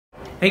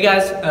Hey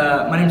guys,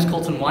 my name is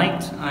Colton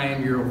White. I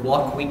am your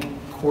Walk Week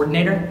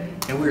coordinator,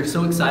 and we are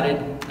so excited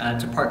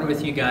to partner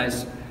with you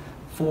guys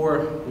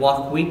for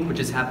Walk Week, which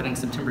is happening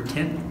September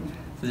 10th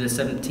through the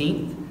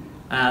 17th.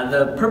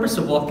 The purpose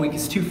of Walk Week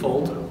is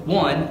twofold.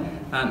 One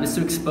is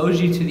to expose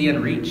you to the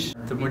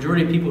unreached. The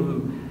majority of people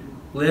who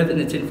live in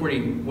the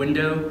 1040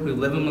 window, who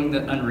live among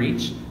the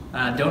unreached,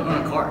 don't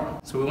own a car.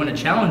 So we want to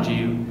challenge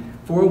you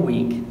for a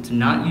week to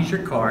not use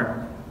your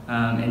car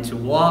and to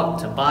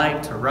walk, to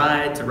bike, to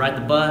ride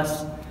the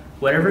bus,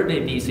 whatever it may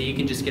be, so you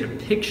can just get a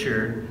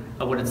picture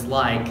of what it's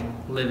like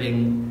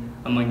living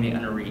among the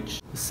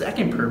unreached. The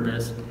second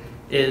purpose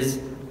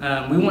is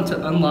we want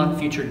to unlock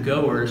future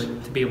goers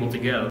to be able to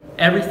go.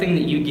 Everything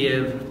that you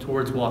give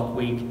towards Walk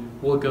Week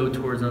will go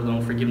towards our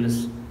loan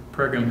forgiveness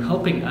program,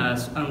 helping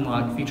us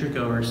unlock future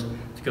goers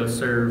to go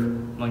serve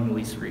among the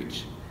least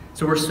reached.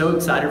 So we're so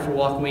excited for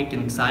Walk Week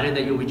and excited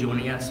that you'll be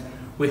joining us.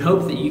 We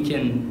hope that you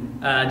can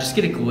just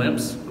get a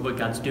glimpse of what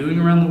God's doing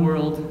around the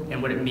world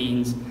and what it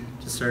means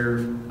to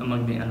serve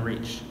among the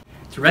unreached.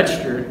 To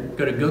register,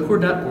 go to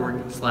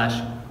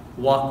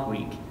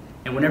gocor.org/walkweek.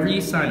 And whenever you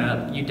sign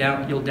up,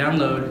 you'll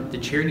download the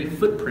Charity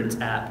Footprints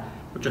app,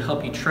 which will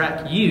help you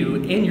track you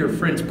and your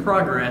friends'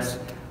 progress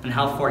on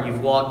how far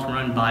you've walked,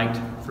 run, biked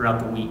throughout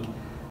the week.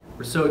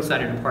 We're so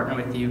excited to partner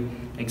with you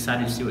and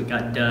excited to see what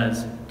God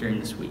does during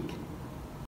this week.